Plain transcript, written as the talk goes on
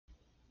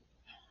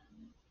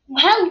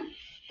Well,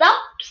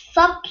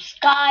 sup,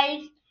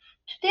 guys.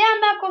 Today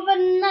I'm back with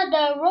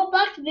another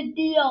Roblox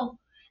video.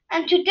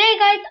 And today,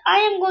 guys, I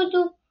am going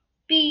to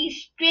be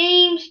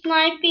stream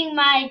sniping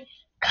my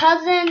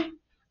cousin,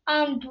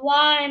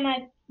 Dwa, and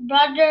my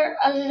brother,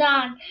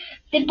 Azan.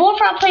 They both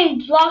are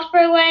playing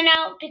Bloxburg right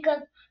now because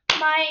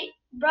my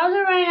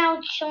brother right now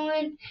is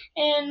chilling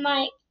in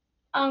my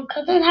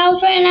cousin's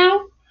house right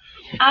now.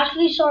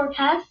 Actually, short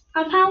house.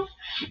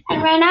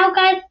 And right now,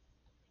 guys,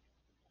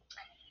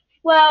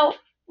 well,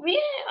 we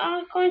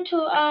are going to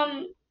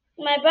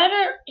my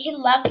brother, he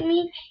left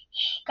me.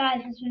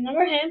 Guys, just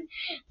remember him.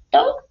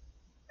 Don't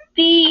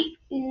be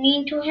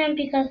mean to him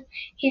because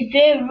he's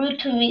very rude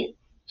to me.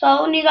 So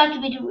I want you guys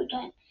to be too rude to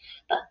him.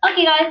 But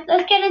okay, guys,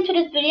 let's get into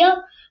this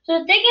video. So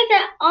the thing is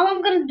that all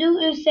I'm gonna do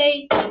is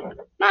say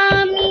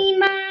mommy,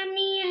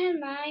 mommy,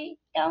 and I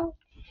don't.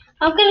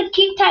 I'm gonna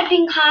keep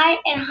typing hi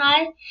and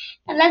hi,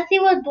 and let's see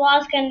what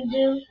Dwaz gonna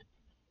do.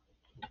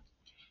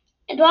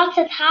 And Dwaz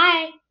says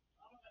hi.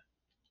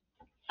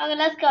 Okay,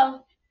 let's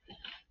go.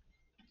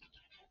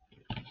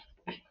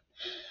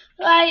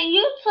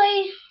 You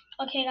play.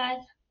 Okay,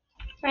 guys.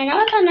 Right now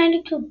I got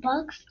 92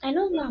 bucks. I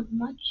know it's not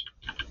much.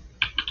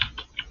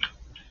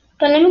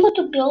 But let me go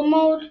to build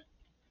mode.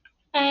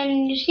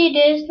 And you see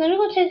this. Let me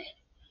go take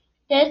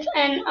this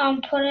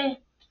and put it.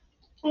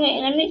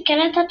 Wait, can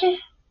I touch it?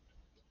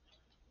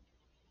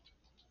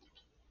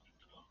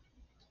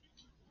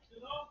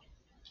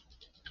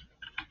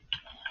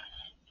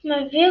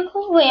 My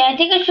vehicle? Wait, I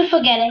think I should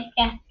forget it.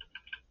 Yeah.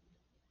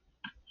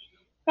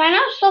 Right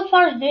now so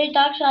far it's very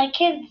dark so I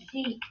can't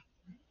see.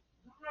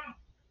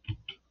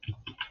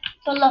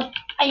 But look,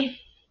 I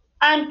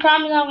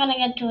promise I'm gonna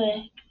get to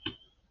it.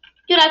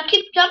 Dude, I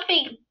keep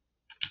jumping.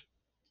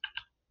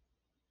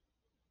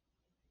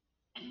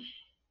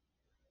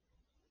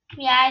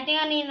 Yeah, I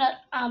think I need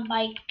a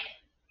bike.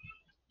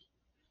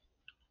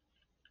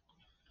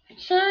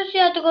 Seriously, you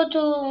have to go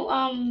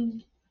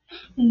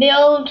to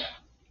build.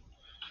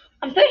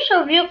 I'm pretty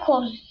sure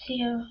vehicles is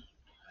here.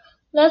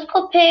 Let's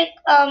go pick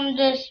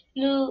this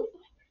blue,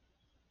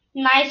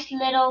 nice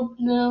little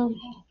blue.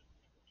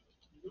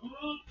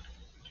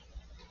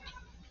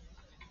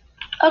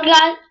 Okay,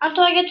 guys,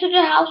 until I get to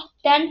the house,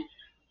 then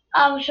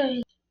I will show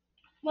you.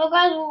 Well,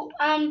 guys,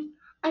 I'm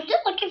still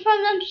looking for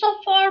them so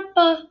far,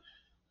 but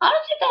I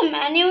don't see them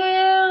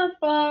anywhere.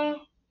 But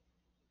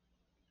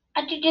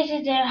I think this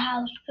is their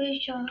house, pretty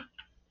sure.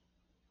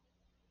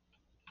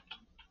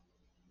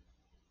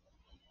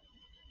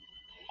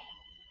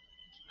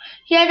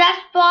 Yeah, that's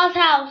Paul's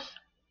house.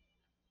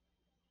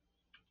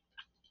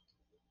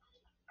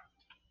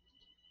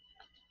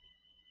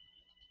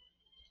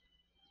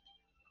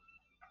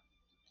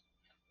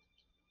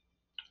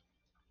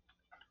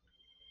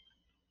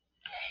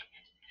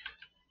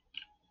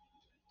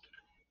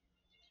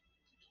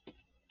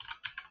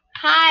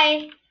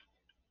 Hi.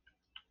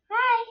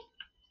 Hi.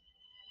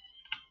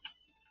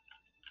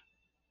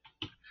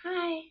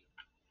 Hi.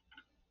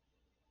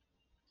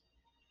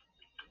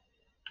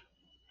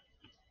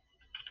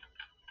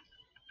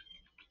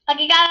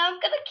 Okay, guys, I'm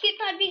gonna keep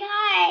typing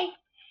hi.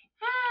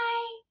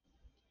 Hi.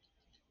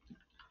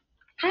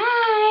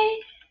 Hi.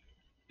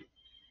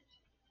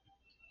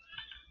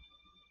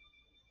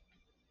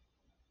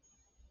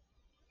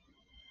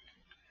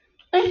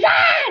 What's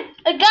that?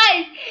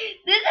 Guys,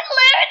 this is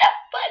literally the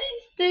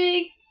funniest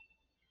thing.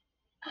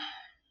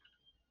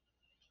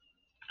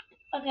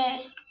 Okay.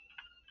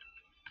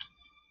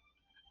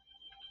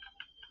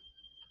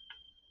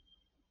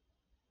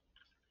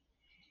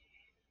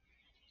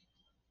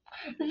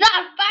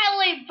 Zach,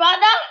 finally,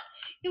 brother!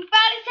 You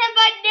finally said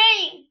my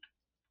name!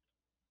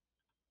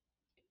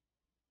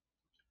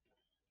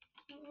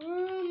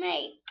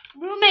 Roommate.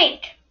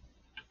 Roommate.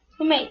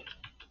 Roommate.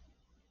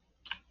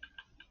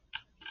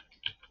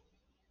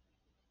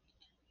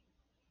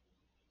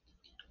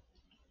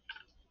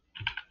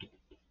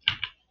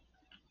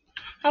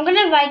 I'm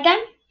gonna invite them.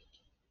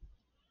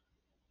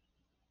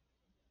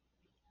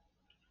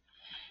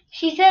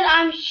 She said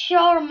I'm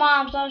sure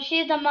mom, so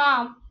she's the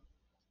mom.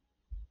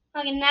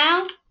 Okay,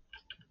 now.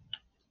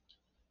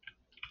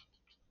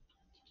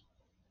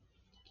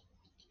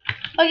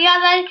 Okay,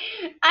 guys,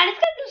 I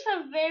just gonna do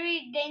some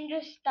very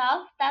dangerous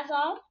stuff, that's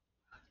all.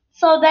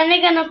 So then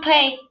they're gonna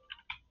pay.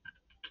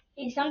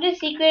 Is something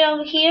secret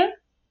over here?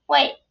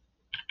 Wait.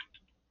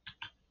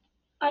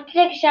 I have to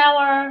take a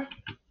shower.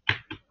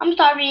 I'm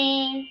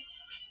starving.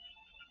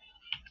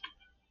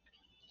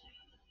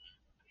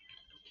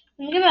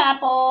 Let me give me an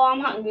apple. I'm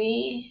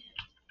hungry.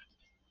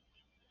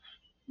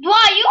 Dwa,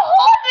 you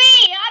hold me!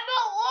 I'm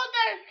an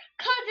older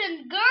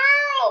cousin,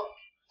 girl!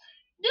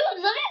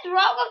 Dude, something's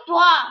wrong with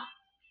Dwa.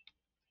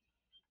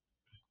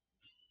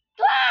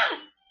 Dwa!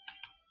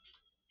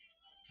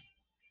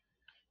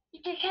 You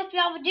can catch me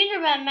off a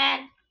gingerbread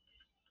man.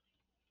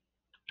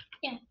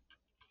 Yeah.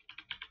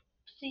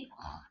 See.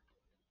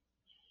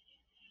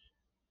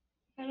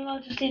 I'm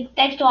going to sleep.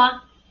 Thanks,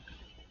 Dwa.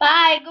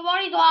 Bye. Good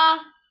morning, Dwa.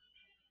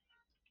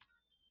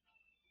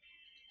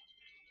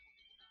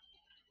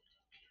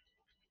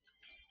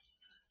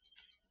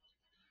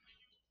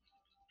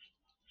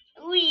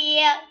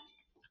 Yeah.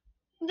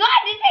 What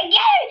did I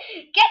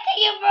get to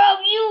you, bro?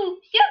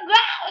 You're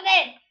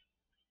grounded.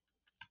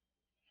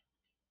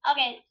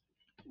 Okay,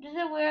 this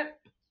is weird.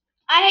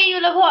 I hate you,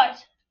 the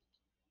horse.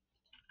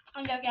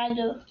 Okay, I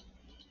do.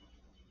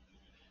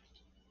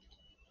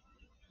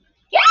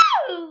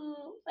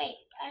 Yo! Wait,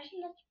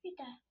 actually, let's read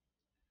that.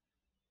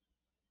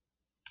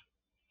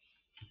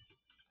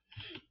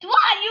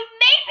 Dwan, you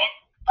made me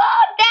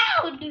fall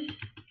down!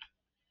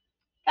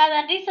 Guys,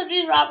 I need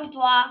something wrong with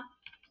Dwan.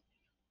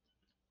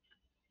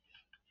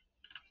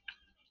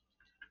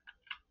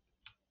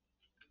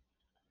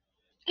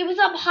 Give me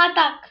some hot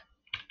dog.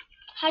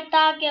 Hot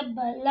dog and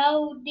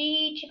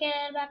bologna, chicken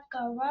and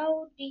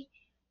macaroni.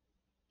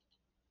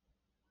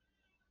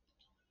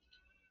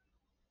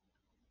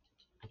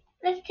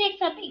 Let's take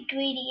some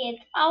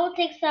ingredients. I will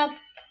take some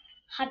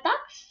hot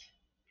dogs.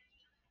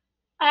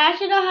 I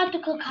actually know how to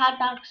cook hot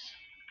dogs.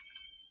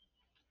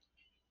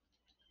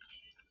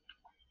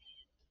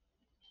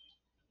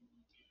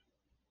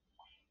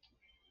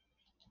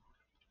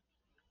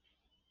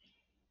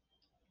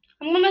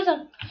 I'm gonna mess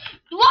up.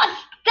 What?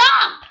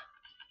 Stop!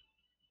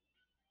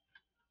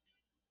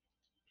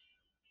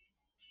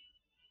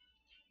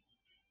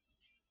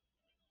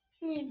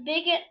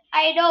 Bacon,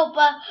 I know,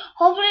 but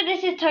hopefully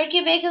this is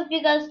turkey bacon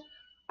because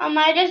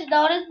I just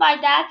noticed my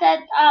dad said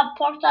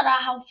porks are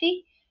not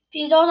healthy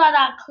because those are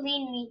not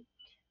clean meat.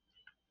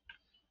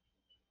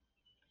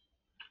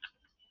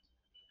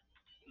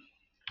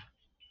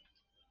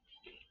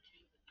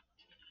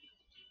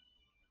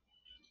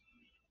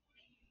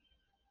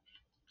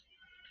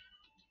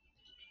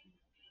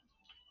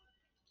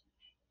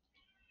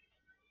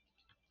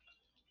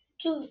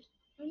 Dude.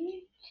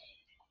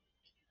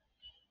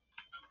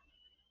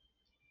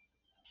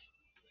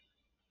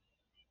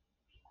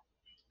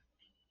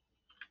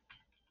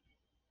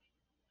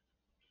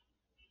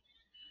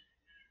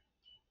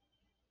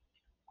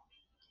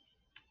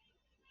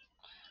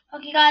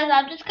 Okay, guys,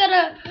 I'm just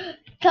gonna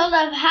tell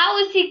them how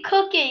is he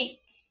cooking.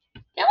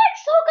 They're like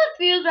so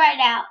confused right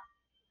now.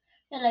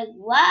 They're like,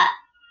 what?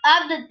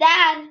 I'm the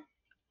dad.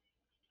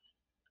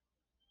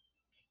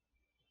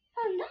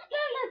 I'm not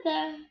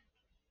the.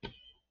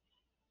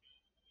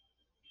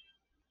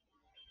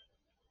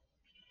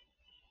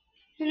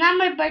 It's not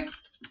my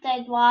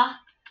birthday, Dwa.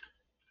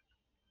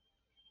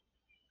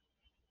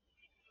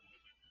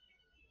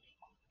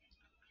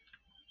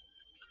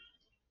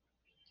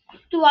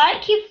 Do I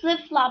keep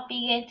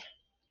flip-flopping it?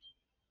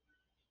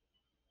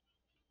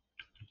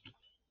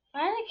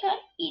 Why can't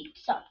I eat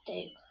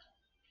something?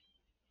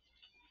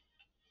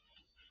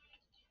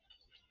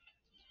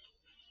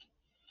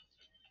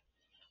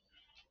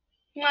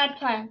 My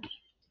plan.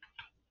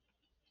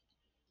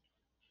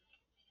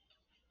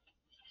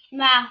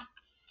 Nah.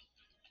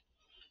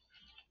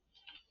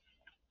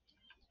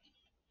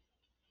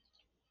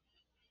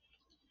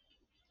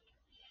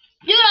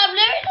 Dude, I'm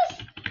literally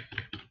just.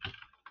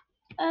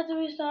 I have to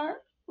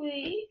restart.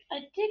 Wait, I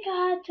think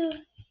I had to.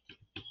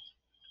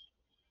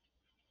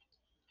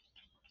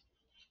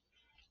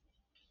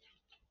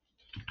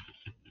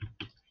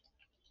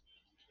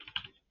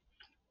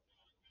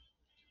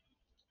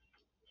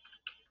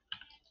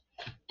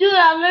 Dude,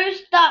 I'm literally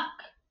stuck.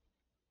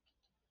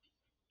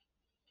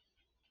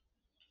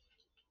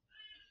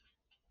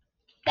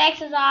 Thanks,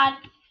 Azad.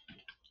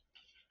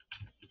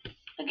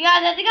 Okay,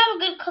 guys, I think I'm a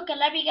good cooker.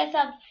 Let me get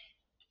some.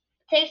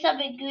 Take some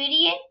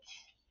ingredients.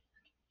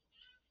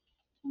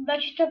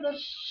 Vegetable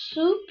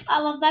soup. I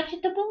love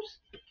vegetables.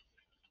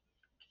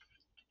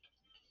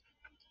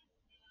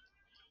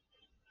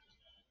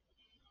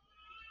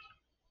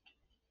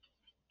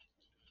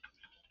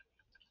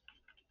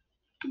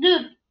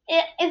 Dude,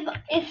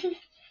 it's.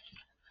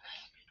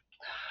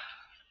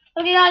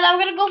 Okay, guys, I'm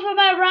gonna go for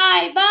my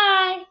ride.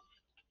 Bye.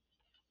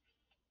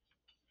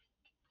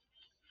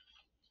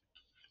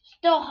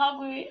 Still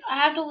hungry. I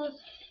have to.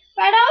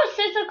 Right now it's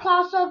 6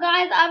 o'clock, so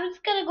guys, I'm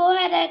just gonna go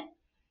ahead and.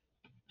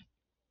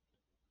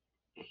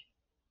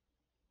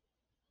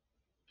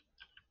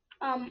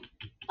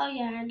 Oh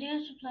yeah, I think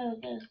I should play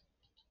with this.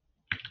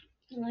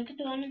 I can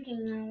do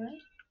anything now,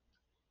 right?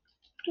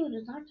 Dude,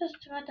 it's not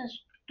just about that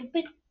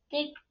stupid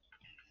thing.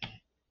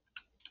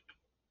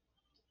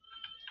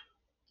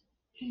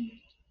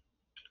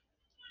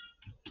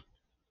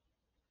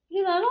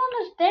 Dude, I don't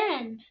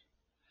understand.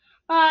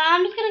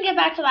 I'm just gonna get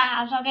back to my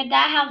house. Okay,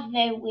 that house is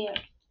very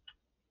weird.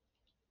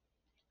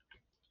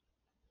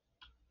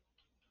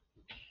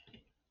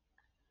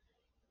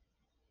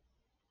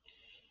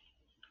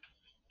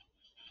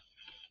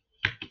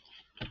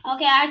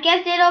 Okay, I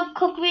guess they don't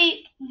cook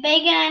me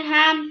bacon and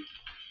ham.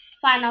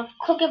 Fine, I'll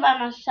cook it by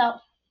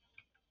myself.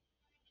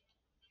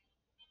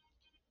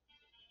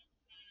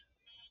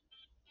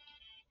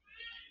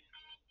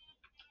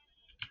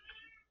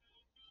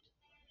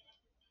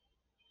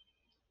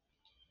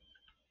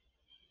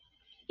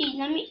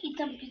 Let me eat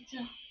some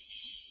pizza.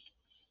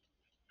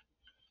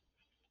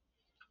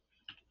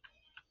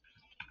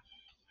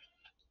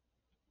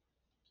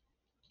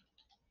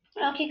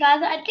 Okay,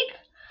 guys, I think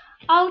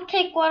I'll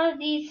take one of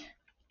these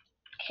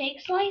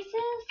cake slices.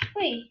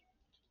 Wait,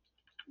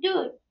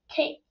 dude,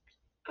 take.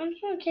 I'm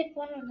just gonna take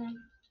one of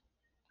them.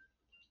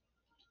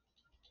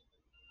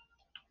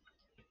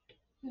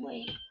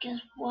 Wait, guess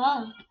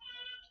what?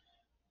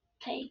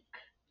 Take.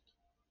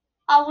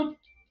 I would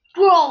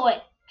throw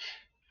it.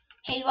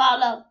 Hey,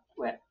 Rollo,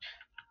 rip.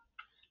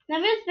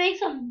 Let me just make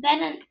some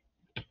venom.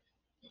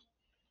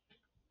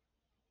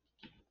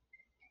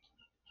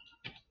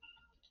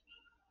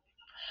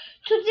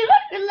 So they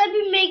don't let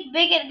me make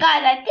bigger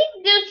guys. I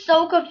think they're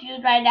so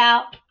confused right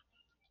now.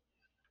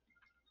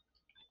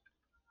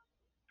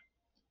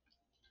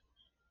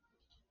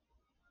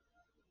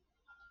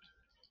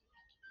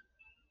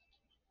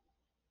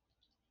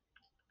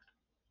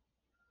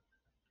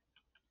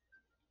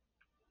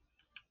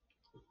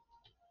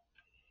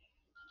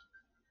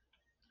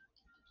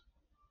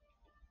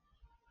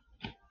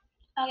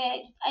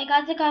 Okay, I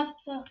got the cup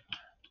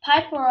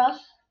pie for us.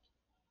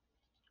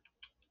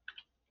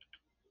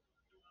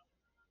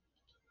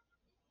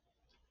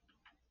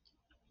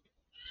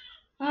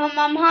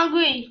 I'm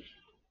hungry.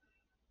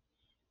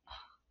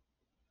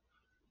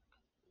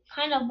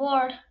 Kind of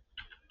bored.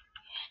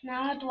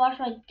 Now I have to wash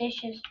my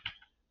dishes.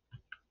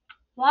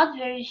 Was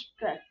very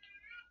strict.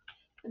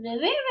 The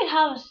very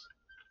house.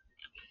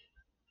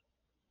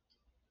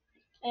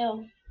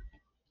 Ew.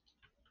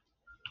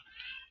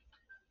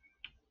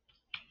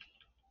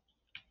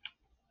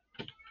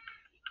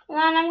 Come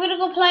on, I'm gonna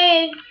go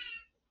play.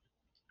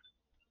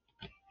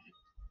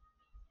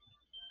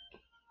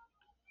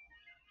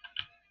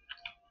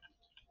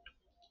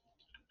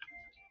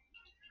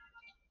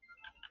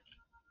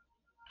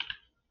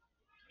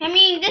 I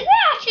mean, this is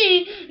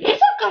actually. I'm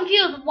so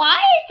confused. Why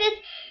is this?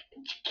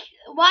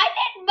 Why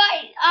did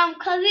my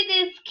cousin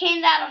just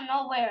came out of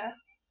nowhere?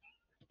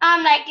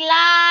 I'm like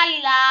la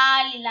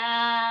la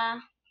la.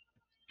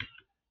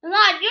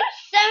 Lord,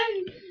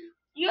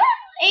 you're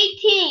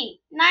 18.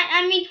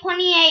 I mean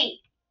 28,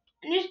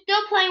 and you're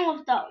still playing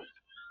with those.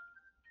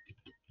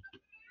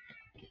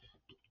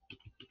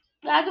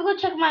 I have to go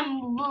check my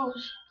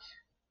boost.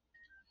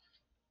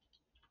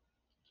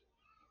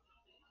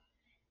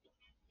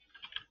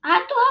 I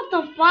have to have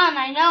some fun.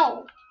 I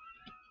know.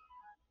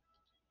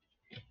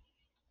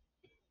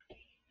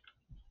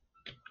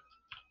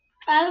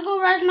 I have to go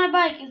ride my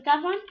bike. Is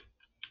that fun?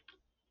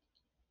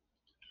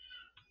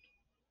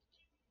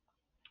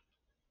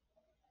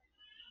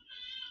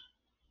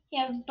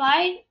 Yeah,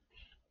 bike.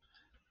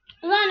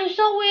 Lon, it's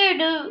so weird,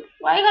 dude.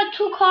 Why you got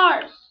two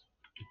cars?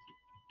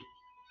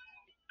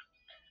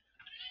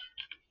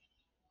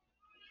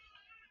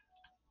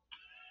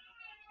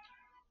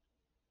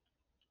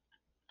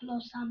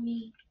 Los on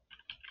me.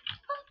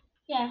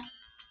 Yeah.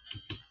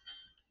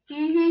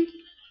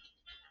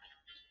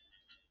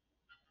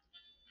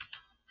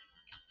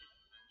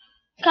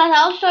 Cause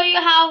I'll show you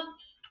how.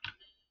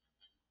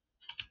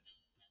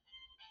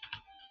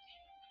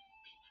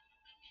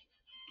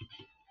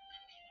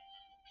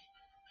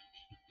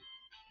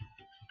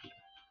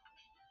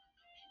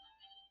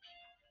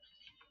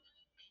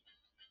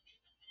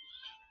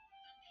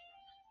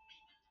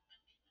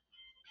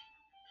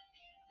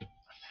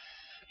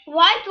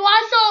 Why is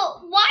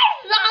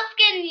Lost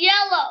skin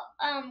yellow?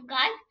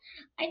 Guys,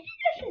 I think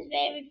this is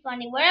very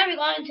funny. Where are we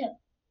going to?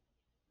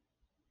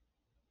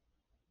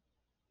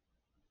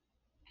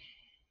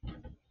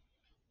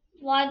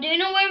 Why? Do you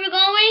know where we're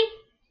going?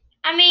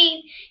 I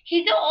mean,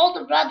 he's the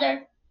older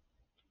brother.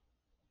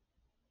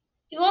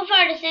 He won't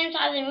fire the same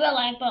size in real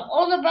life, but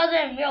older brother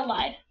in real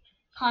life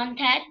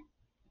content.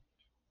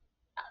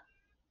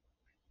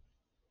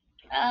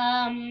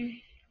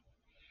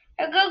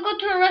 We're gonna go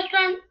to a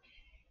restaurant.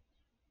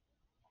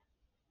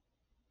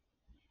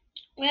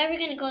 Where are we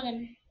gonna go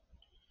then?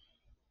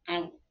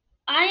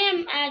 I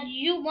am at.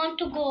 You want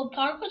to go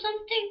park or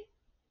something?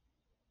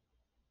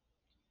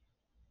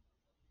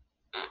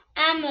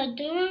 I'm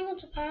doing go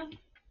to park.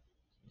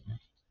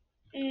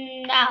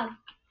 No,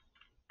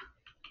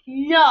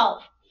 no,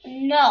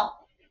 no,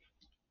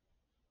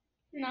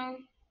 no.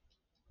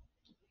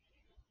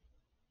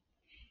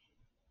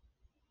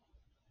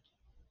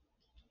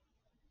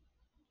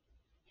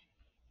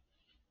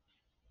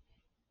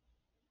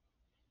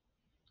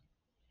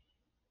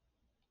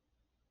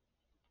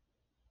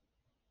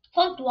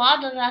 Fuck Dwa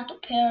doesn't have to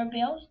pay our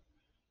bills.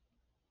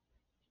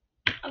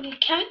 Okay,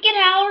 can we get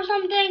out or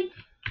something?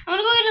 I'm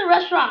gonna go to the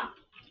restaurant.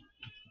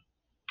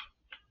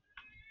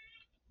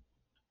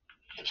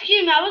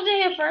 Excuse me, I wasn't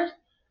here first.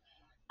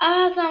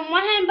 I had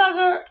one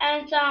hamburger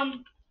and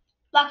some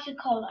Luxy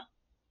Cola.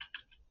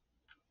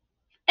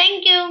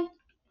 Thank you.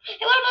 Hey,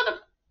 what about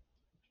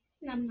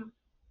the... No, no.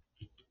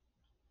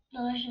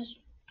 Delicious.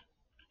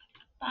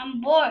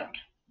 I'm bored.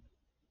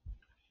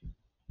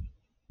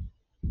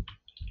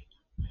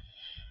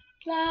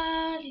 La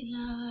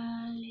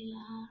la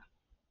la.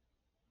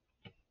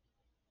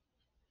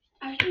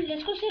 Actually,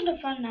 let's go see the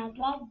front now.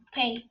 I'll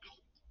pay.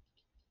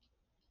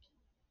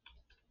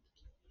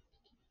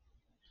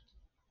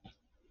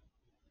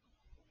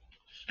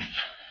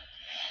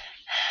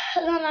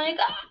 Lana, you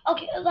got...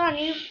 Okay, Lana,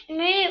 you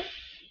may...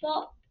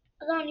 Well,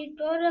 Lana, you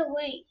better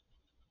wait.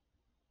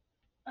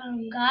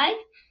 Guys?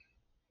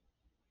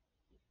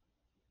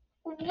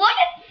 What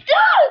is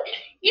that?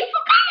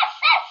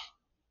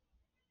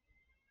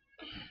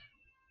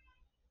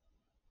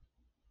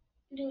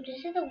 Dude,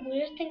 this is the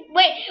weirdest thing.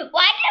 Wait,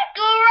 why did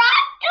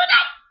Garage do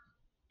that?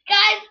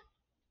 Guys,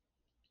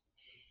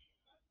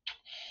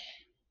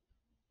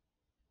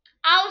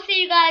 I'll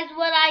see you guys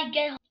when I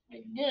get home.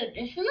 Dude,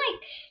 this is like,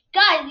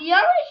 guys, you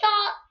already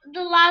saw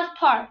the last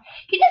part.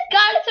 He just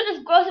got into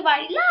this grocery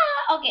body.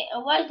 La. Okay,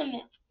 where's the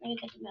milk? Let me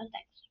get the milk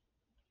next.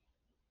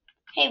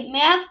 Hey,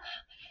 may I have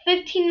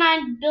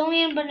 59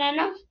 billion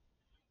bananas?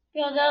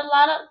 Yo, there are a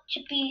lot of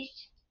chippies.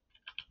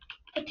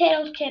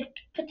 Potato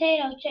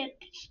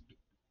chips.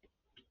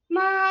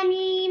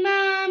 Mommy,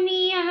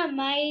 mommy, I have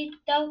my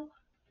dough.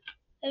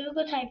 Let me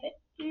go type it.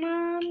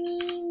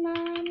 Mommy,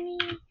 mommy,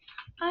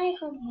 I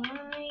have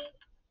my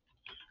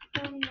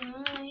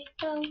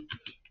dough.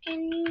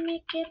 Can you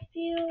make it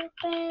feel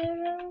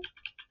better?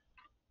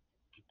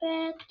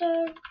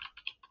 Better.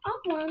 I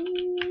want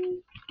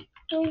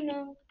to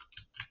know.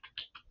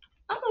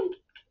 I want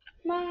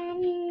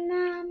mommy,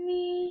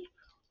 mommy.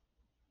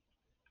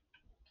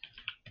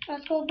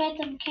 Let's go buy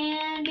some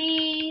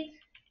candies.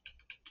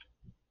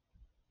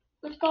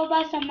 Let's go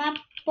buy some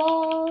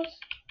apples.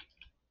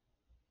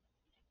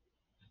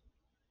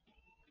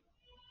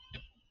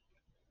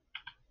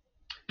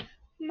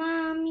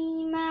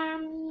 Mommy,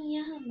 mommy,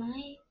 I have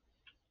my.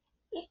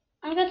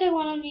 I'm gonna take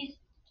one of these.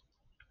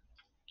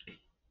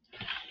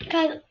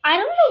 Cause I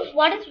don't know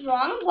what is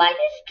wrong. Why does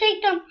it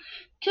take them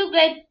to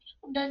grade?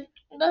 Does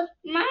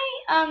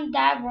my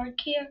dad work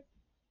here?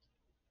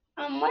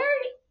 Where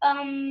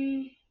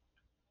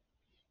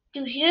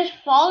dude, he just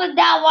falling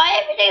down.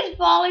 Why everything's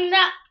falling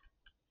down?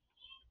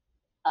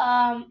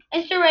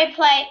 Instant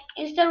replay.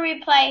 Instant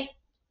replay.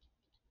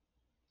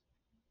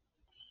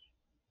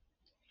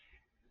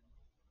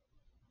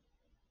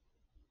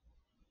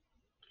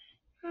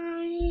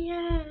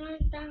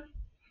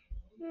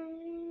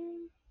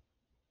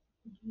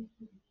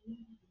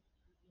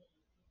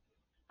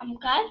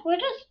 Guys, where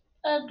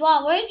does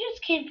wow, where it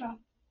just came from?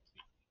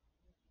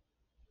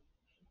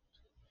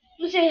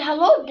 You say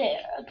hello there.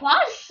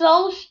 Dwa is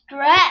so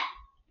stressed.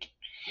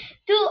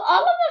 Dude,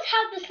 all of us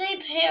have the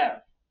same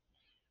hair.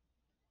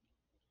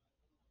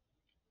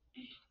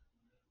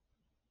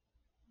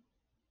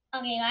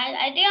 Okay, guys,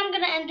 I think I'm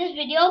gonna end this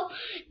video.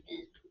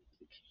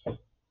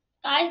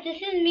 Guys,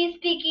 this is me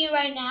speaking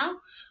right now.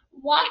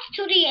 Watch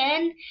to the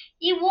end.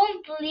 You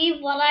won't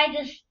believe what I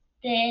just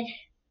did.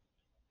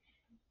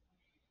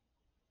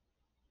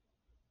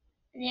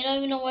 They don't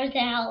even know where's the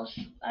house,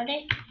 are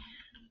they?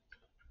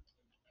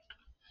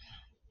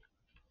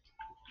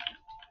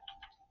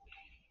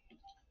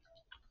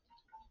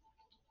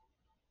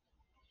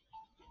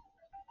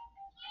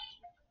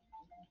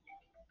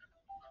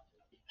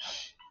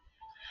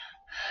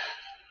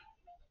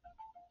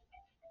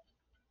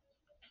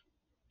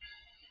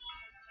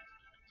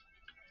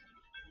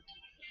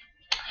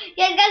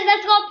 Yeah, guys,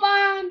 let's go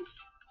fun.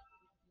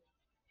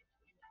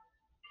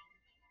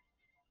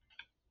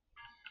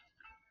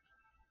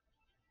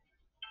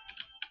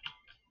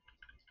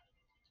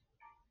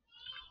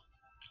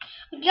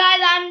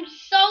 Guys, I'm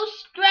so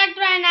stressed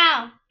right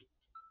now.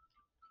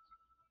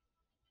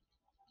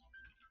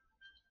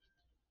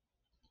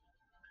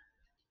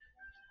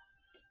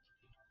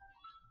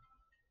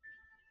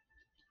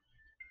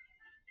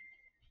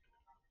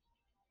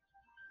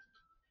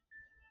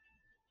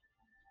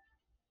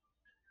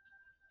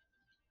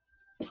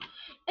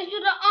 Into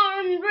the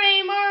arm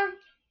dreamer.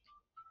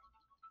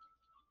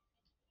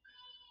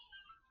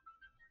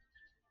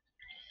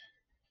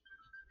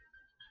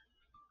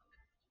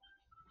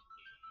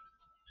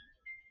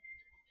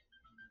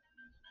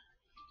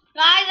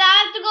 Guys,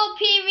 I have to go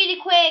pee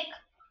really quick.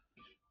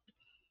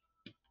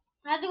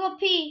 I have to go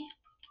pee.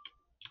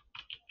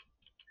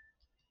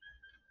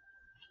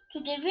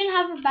 Do they even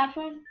have a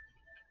bathroom?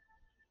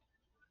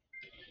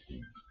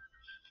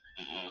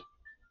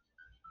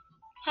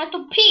 I have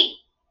to pee.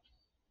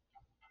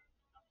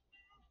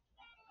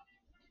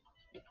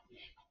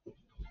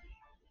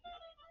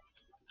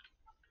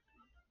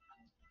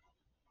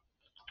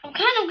 I'm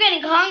kind of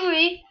getting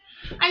hungry.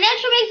 I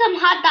need to make some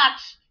hot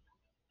dogs.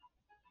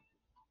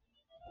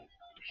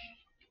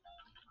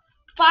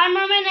 5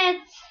 more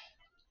minutes.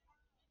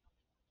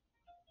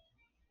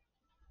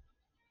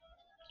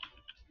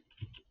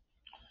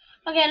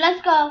 Okay,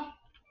 let's go.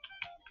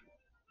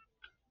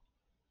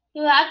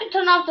 You have to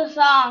turn off the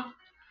song.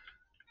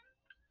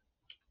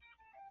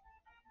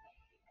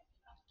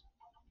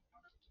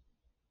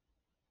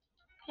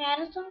 Can I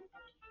add a song?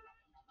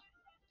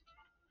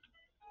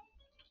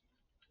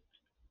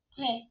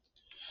 Okay.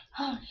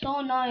 So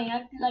annoying. I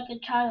act like a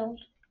child.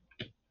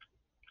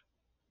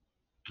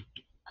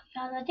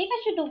 Guys, I think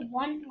I should do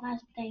one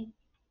last thing.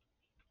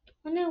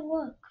 When it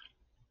work.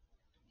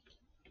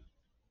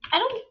 I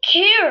don't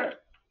care.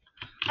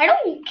 I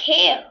don't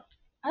care.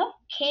 I don't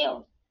care.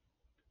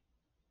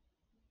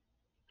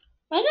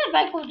 Why did I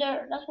back over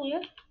there? That's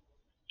weird.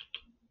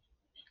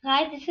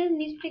 Guys, this is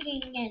me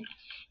speaking again.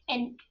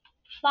 In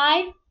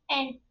 5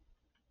 and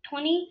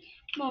 20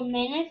 more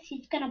minutes,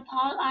 he's gonna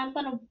pause. I'm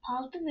gonna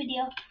pause the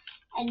video,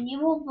 and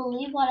you won't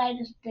believe what I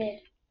just did.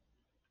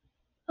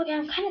 Okay,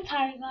 I'm kind of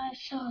tired,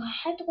 guys, so I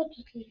have to go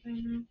to sleep right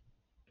now.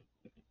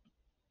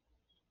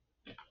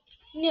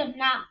 No,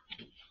 now.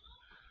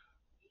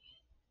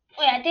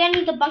 Wait, I think I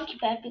need the monkey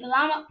bed because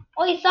I'm not.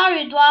 Wait,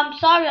 sorry, Dwa. I'm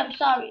sorry. I'm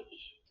sorry.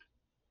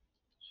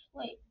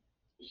 Wait,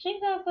 you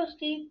think I'm gonna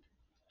sleep?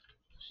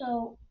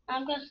 So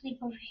I'm gonna sleep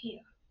over here.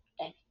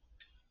 Then.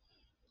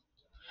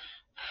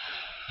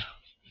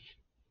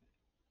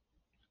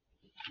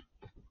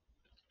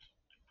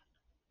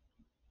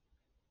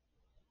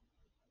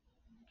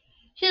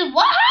 She said,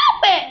 "What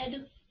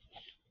happened?"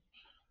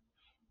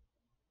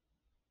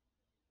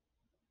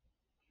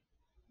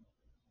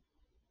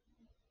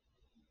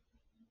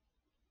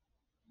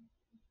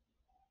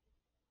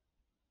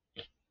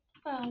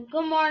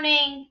 Good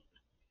morning.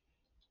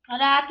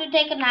 But I have to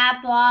take a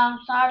nap, Dwa.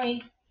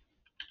 Sorry.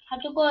 I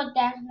have to go to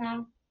dance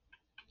now.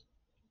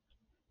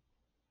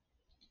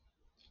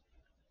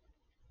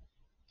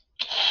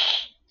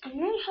 I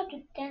know how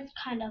to dance,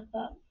 kind of,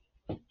 but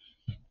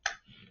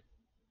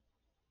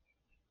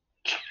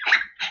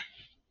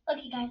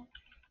okay, guys.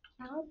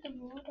 Now the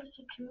mode of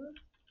the truth.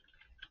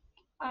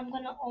 I'm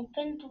gonna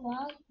open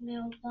Dwa's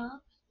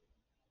mailbox.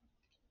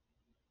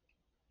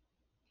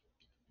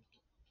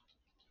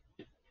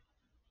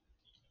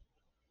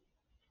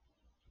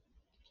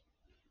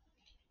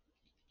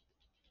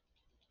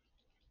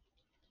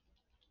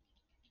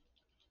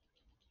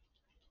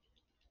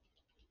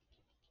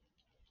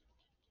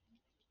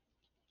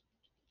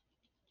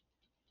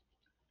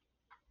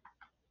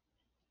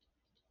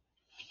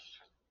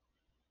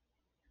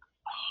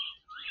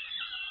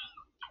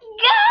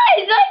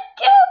 Guys, I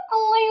can't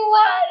believe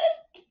what.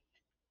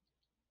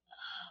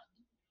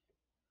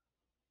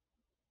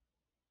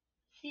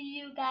 See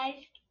you guys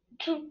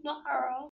tomorrow.